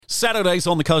Saturdays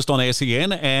on the Coast on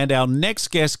SEN, and our next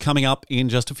guest coming up in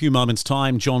just a few moments'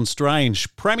 time, John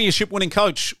Strange, premiership winning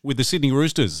coach with the Sydney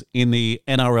Roosters in the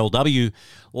NRLW.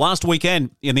 Last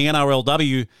weekend in the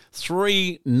NRLW,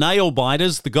 3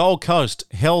 nail-biters. The Gold Coast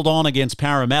held on against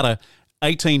Parramatta,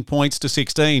 18 points to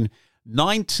 16,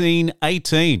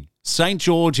 19-18. St.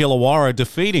 George Illawarra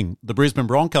defeating the Brisbane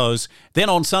Broncos. Then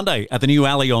on Sunday at the new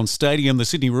Allianz Stadium, the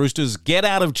Sydney Roosters get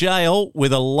out of jail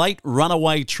with a late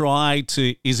runaway try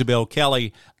to Isabel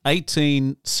Kelly,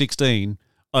 18-16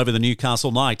 over the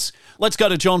Newcastle Knights. Let's go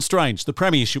to John Strange, the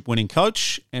premiership winning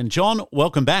coach. And John,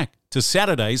 welcome back to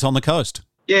Saturdays on the Coast.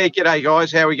 Yeah, g'day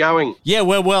guys, how are we going? Yeah,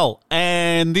 we're well.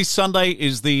 And this Sunday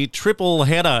is the triple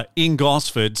header in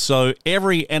Gosford, so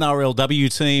every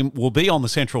NRLW team will be on the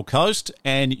Central Coast,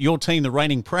 and your team, the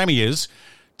reigning premiers,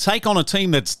 take on a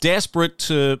team that's desperate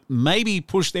to maybe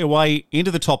push their way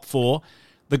into the top 4,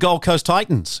 the Gold Coast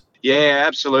Titans. Yeah,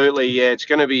 absolutely. Yeah, it's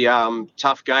going to be a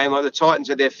tough game. Like the Titans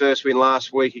had their first win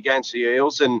last week against the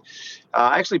Eels and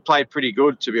actually played pretty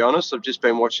good, to be honest. I've just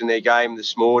been watching their game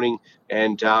this morning,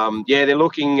 and they're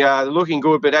looking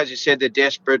good. But as you said, they're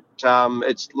desperate.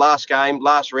 It's last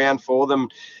round for them.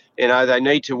 You know, they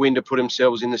need to win to put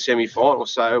themselves in the semi-final.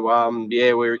 So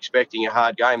we're expecting a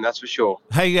hard game, that's for sure.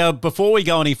 Hey, before we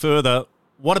go any further,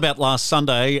 what about last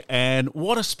Sunday, and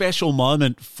what a special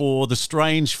moment for the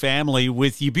Strange family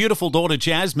with your beautiful daughter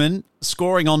Jasmine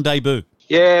scoring on debut.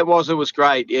 Yeah, it was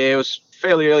great. Yeah, it was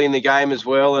fairly early in the game as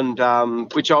well, and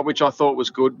which I thought was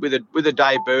good with the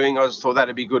debuting. I just thought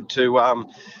that'd be good to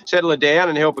settle her down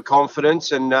and help her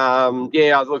confidence. And I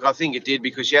think it did,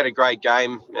 because she had a great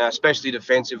game, especially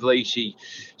defensively. She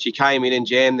came in and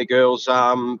jammed the girls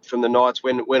from the Knights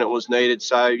when it was needed.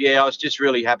 So yeah, I was just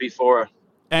really happy for her.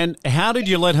 And how did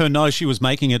you let her know she was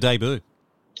making a debut?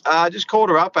 Just called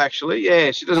her up, actually.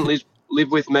 Yeah, she doesn't live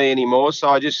with me anymore, so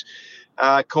I just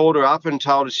called her up and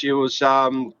told her she was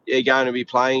going to be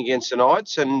playing against the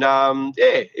Knights, and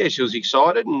she was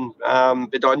excited, and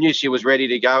but I knew she was ready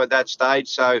to go at that stage.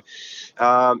 So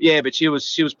but she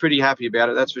was pretty happy about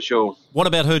it, that's for sure. What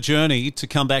about her journey to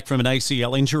come back from an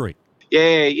ACL injury?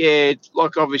 Yeah.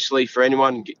 Like, obviously, for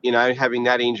anyone, you know, having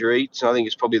that injury, so I think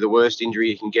it's probably the worst injury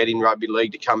you can get in rugby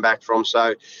league to come back from.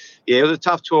 So, yeah, it was a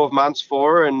tough 12 months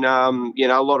for her, and,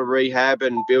 a lot of rehab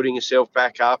and building herself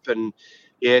back up. And,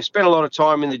 yeah, spent a lot of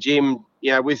time in the gym,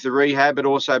 you know, with the rehab, but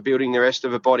also building the rest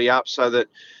of her body up so that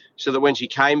when she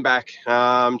came back,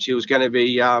 she was going to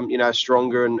be,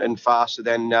 stronger and faster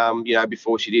than,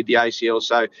 before she did the ACL.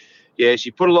 So, yeah,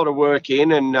 she put a lot of work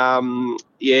in, and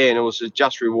and it was a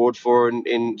just reward for her,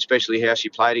 and especially how she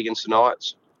played against the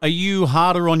Knights. Are you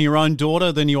harder on your own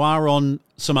daughter than you are on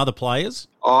some other players?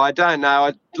 Oh, I don't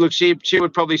know. She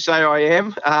would probably say I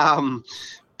am,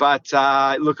 but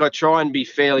I try and be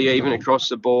fairly even across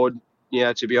the board. You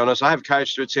know, to be honest, I have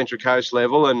coached her at Central Coast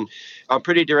level, and I'm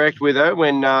pretty direct with her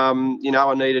when I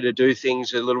needed to do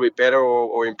things a little bit better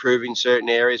or improve in certain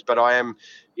areas. But I am,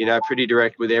 pretty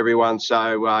direct with everyone.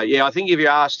 So, I think if you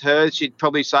asked her, she'd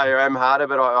probably say I am harder,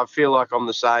 but I feel like I'm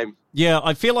the same. Yeah,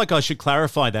 I feel like I should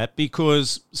clarify that,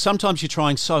 because sometimes you're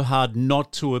trying so hard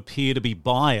not to appear to be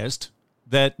biased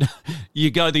that you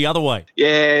go the other way.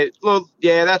 Yeah, look,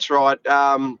 yeah, that's right.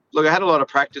 I had a lot of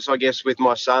practice, I guess, with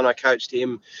my son. I coached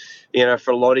him,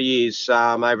 for a lot of years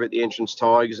over at the Entrance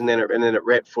Tigers, and then at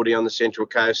Rep Footy on the Central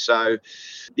Coast. So,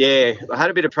 yeah, I had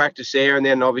a bit of practice there, and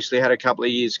then obviously had a couple of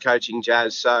years coaching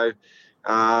Jazz. So,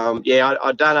 I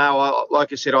don't know.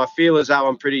 Like I said, I feel as though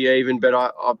I'm pretty even, but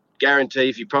I guarantee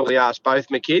if you probably ask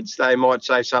both my kids, they might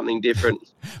say something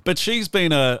different. But she's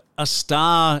been a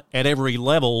star at every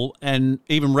level and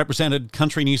even represented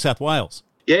country New South Wales.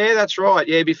 Yeah, that's right.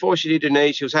 Yeah, before she did her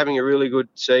knee, she was having a really good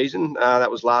season.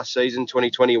 That was last season,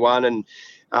 2021, and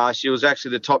she was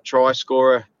actually the top try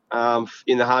scorer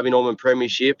in the Harvey Norman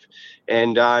Premiership.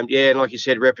 And, and like you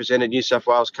said, represented New South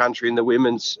Wales country in the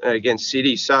women's against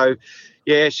City. So,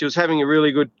 yeah, she was having a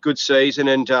really good season,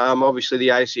 and obviously the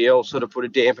ACL sort of put a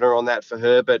dampener on that for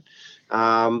her. But,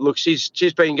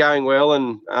 she's been going well,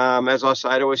 and as I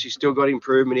say to her, she's still got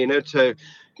improvement in her to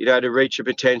reach her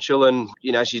potential, and,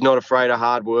 she's not afraid of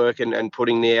hard work and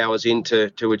putting the hours in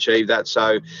to achieve that.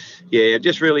 So, yeah,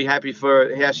 just really happy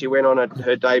for how she went on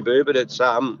her debut, but it's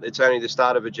only the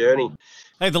start of a journey.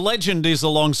 Hey, the legend is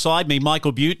alongside me,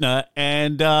 Michael Butner,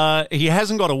 and he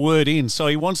hasn't got a word in, so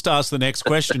he wants to ask the next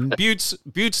question.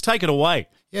 Butts, take it away.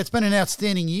 Yeah, it's been an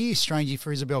outstanding year, strangely,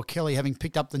 for Isabel Kelly, having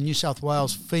picked up the New South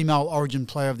Wales Female Origin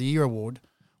Player of the Year award.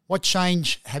 What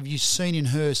change have you seen in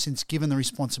her since given the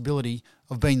responsibility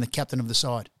of being the captain of the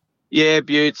side? Yeah,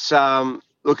 Butts. A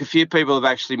few people have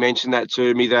actually mentioned that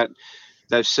to me, that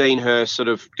they've seen her sort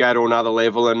of go to another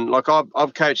level. And like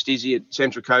I've coached Izzy at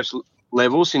Central Coast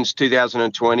level since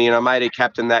 2020, and I made her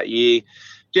captain that year.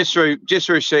 Just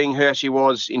through seeing her, she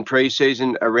was in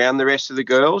pre-season around the rest of the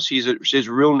girls. She's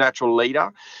a real natural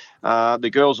leader. The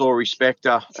girls all respect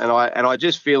her, and I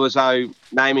just feel as though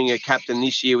naming her captain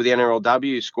this year with the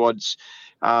NRLW squads,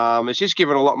 it's just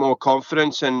given a lot more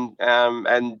confidence, and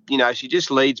she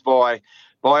just leads by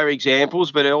her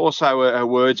examples, but also her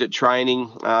words at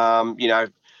training,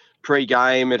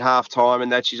 pre-game, at half-time,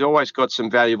 and that she's always got some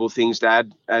valuable things to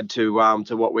add to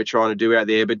what we're trying to do out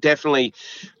there. But definitely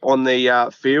on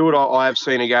the field, I have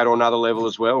seen her go to another level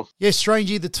as well. Yes,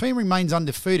 Strangey, the team remains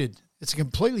undefeated. It's a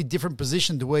completely different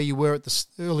position to where you were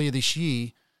earlier this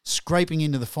year, scraping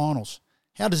into the finals.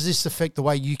 How does this affect the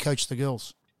way you coach the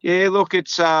girls? Yeah, look,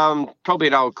 it's probably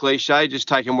an old cliche, just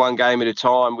taking one game at a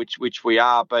time, which we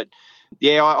are. But,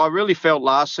 yeah, I really felt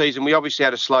last season we obviously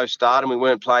had a slow start and we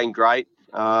weren't playing great,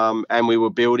 and we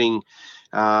were building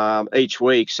each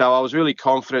week. So I was really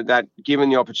confident that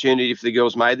given the opportunity, if the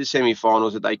girls made the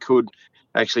semi-finals, that they could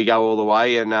actually go all the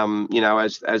way, and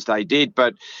as they did.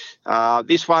 But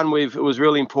this one, it was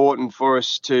really important for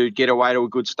us to get away to a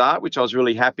good start, which I was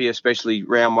really happy, especially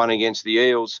round one against the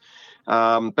Eels.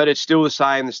 But it's still the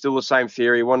same. It's still the same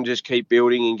theory. We want to just keep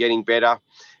building and getting better.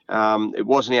 It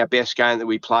wasn't our best game that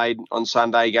we played on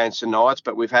Sunday against the Knights,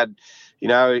 but we've had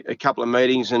a couple of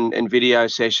meetings and video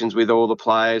sessions with all the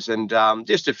players, and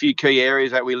just a few key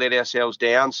areas that we let ourselves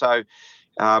down. So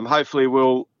hopefully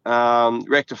we'll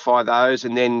rectify those,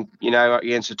 and then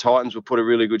against the Titans we'll put a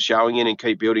really good showing in and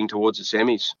keep building towards the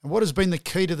semis. And what has been the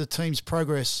key to the team's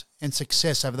progress and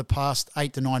success over the past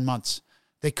 8 to 9 months?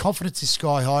 Their confidence is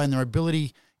sky high and their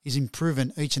ability is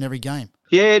improving each and every game.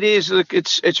 Yeah, it is. Look,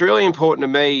 it's really important to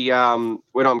me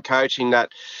when I'm coaching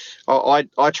that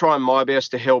I try my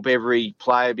best to help every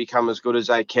player become as good as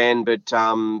they can,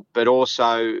 but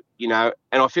also, and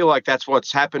I feel like that's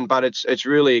what's happened, but it's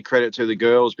really a credit to the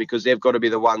girls because they've got to be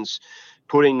the ones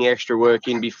putting the extra work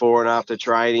in before and after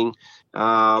training,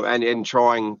 and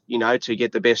trying, to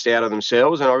get the best out of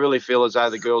themselves. And I really feel as though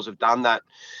the girls have done that.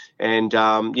 And,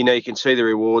 you can see the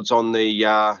rewards on the,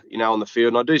 on the field.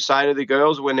 And I do say to the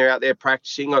girls when they're out there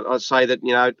practicing, I say that,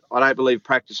 I don't believe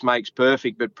practice makes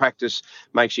perfect, but practice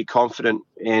makes you confident.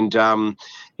 And, and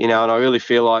I really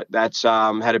feel like that's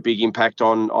had a big impact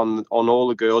on all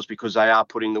the girls because they are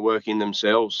putting the work in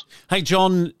themselves. Hey,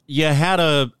 John, you had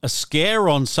a scare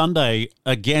on Sunday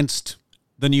against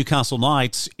the Newcastle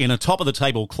Knights in a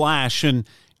top-of-the-table clash, and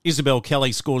Isabel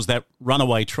Kelly scores that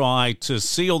runaway try to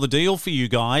seal the deal for you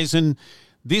guys. And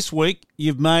this week,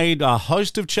 you've made a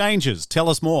host of changes. Tell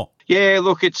us more. Yeah,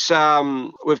 look, it's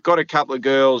we've got a couple of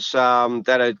girls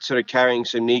that are sort of carrying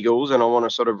some niggles, and I want to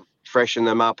sort of freshen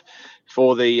them up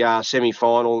for the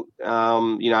semi-final,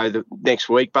 the next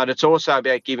week. But it's also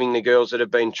about giving the girls that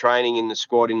have been training in the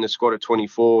squad of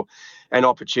 24, an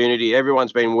opportunity.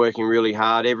 Everyone's been working really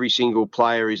hard. Every single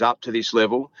player is up to this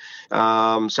level.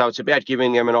 So it's about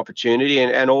giving them an opportunity.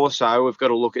 And also we've got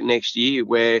to look at next year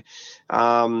where,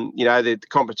 the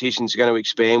competition's going to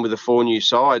expand with the 4 new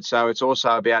sides. So it's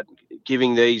also about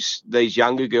giving these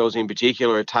younger girls in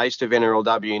particular a taste of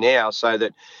NRLW now so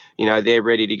that, they're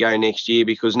ready to go next year,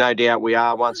 because no doubt we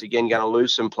are once again going to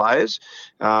lose some players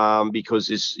because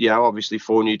there's, obviously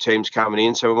 4 new teams coming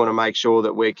in. So we want to make sure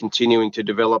that we're continuing to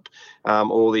develop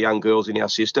all the young girls in our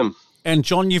system. And,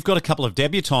 John, you've got a couple of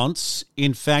debutantes.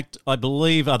 In fact, I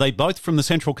believe, are they both from the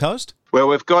Central Coast? Well,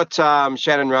 we've got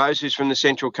Shannon Rose, who's from the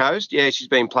Central Coast. Yeah, she's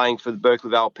been playing for the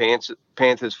Berkeley Vale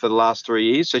Panthers for the last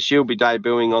 3 years, so she'll be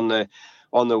debuting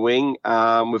on the wing.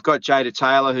 We've got Jada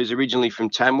Taylor, who's originally from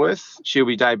Tamworth. She'll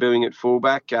be debuting at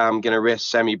fullback. Going to rest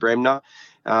Sammy Bremner.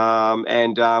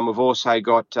 And we've also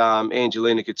got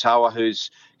Angelina Katoa,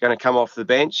 who's going to come off the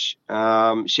bench.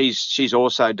 She's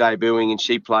also debuting, and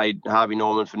she played Harvey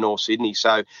Norman for North Sydney.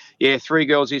 So, yeah, 3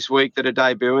 girls this week that are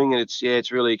debuting, and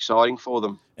it's really exciting for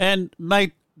them. And,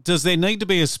 mate, does there need to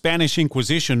be a Spanish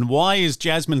Inquisition? Why is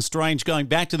Jasmine Strange going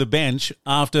back to the bench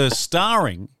after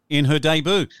starring in her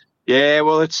debut? Yeah,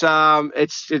 well, it's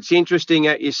interesting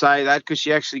that you say that, because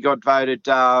she actually got voted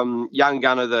Young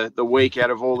Gun of the week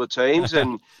out of all the teams,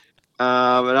 and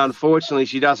unfortunately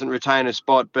she doesn't retain a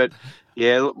spot. But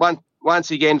yeah,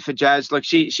 once again for Jazz, like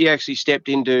she actually stepped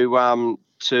into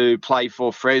to play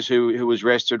for Frez, who was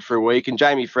rested for a week, and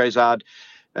Jamie Frezard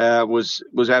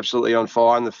was absolutely on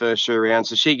fire in the first 3 rounds,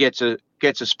 so she gets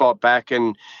a spot back.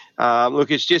 And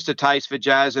look, it's just a taste for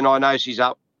Jazz, and I know she's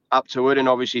up to it, and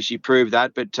obviously she proved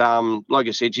that. But like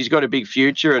I said, she's got a big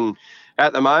future, and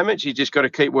at the moment she's just got to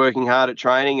keep working hard at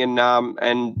training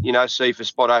and see if a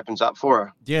spot opens up for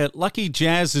her. Yeah, lucky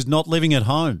Jazz is not living at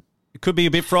home. It could be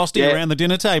a bit frosty around the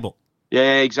dinner table.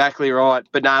 Yeah, exactly right.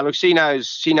 But no, look, she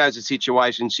knows the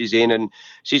situation she's in, and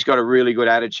she's got a really good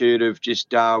attitude of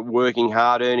just working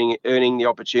hard, earning the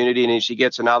opportunity, and if she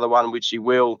gets another one, which she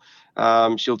will,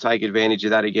 she'll take advantage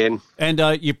of that again. And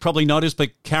you've probably noticed,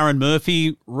 but Karen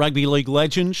Murphy, rugby league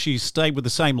legend, she stayed with the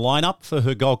same lineup for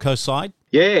her Gold Coast side.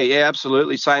 Yeah,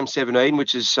 absolutely. Same 17,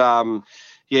 which is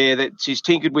that she's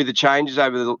tinkered with the changes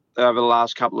over the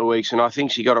last couple of weeks, and I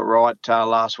think she got it right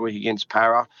last week against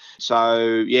Para.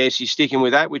 So she's sticking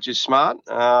with that, which is smart.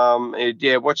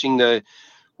 Watching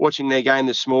their game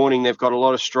this morning, they've got a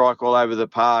lot of strike all over the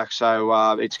park,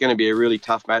 so it's going to be a really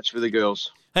tough match for the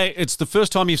girls. Hey, it's the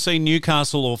first time you've seen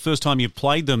Newcastle, or first time you've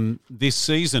played them this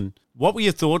season. What were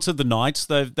your thoughts of the Knights?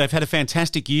 They've had a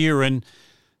fantastic year, and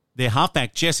their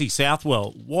halfback Jessie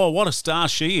Southwell, whoa, what a star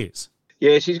she is.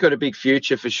 Yeah, she's got a big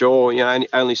future for sure.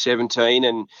 Only 17,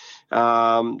 and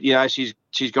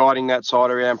she's guiding that side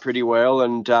around pretty well,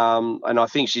 and I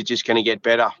think she's just going to get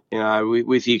better.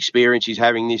 With the experience she's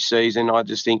having this season, I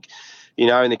just think,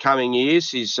 in the coming years,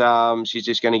 she's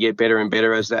just going to get better and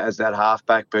better as that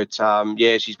halfback. But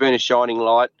she's been a shining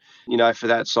light, for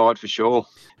that side for sure.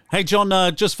 Hey,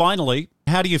 John, just finally,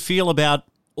 how do you feel about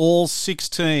all 6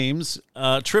 teams,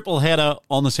 triple header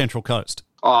on the Central Coast?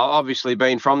 Obviously,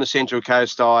 being from the Central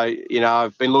Coast,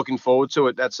 I've been looking forward to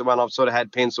it. That's the one I've sort of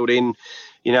had penciled in,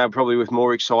 probably with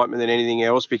more excitement than anything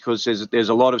else, because there's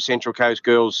a lot of Central Coast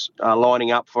girls lining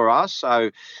up for us.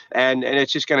 So, and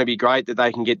it's just going to be great that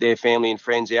they can get their family and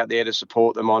friends out there to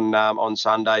support them on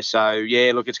Sunday. So,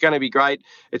 look, it's going to be great.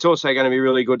 It's also going to be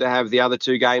really good to have the other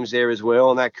 2 games there as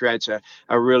well, and that creates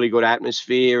a really good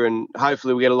atmosphere. And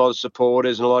hopefully we get a lot of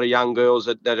supporters and a lot of young girls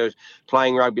that are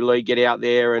playing rugby league get out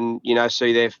there and,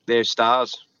 see their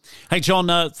stars. Hey,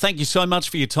 John, thank you so much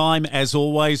for your time. As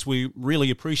always, we really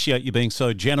appreciate you being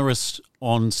so generous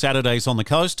on Saturdays on the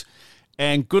coast.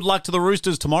 And good luck to the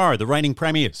Roosters tomorrow, the reigning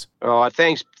premiers. All right,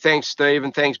 thanks, Steve,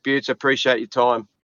 and thanks, Butts. I appreciate your time.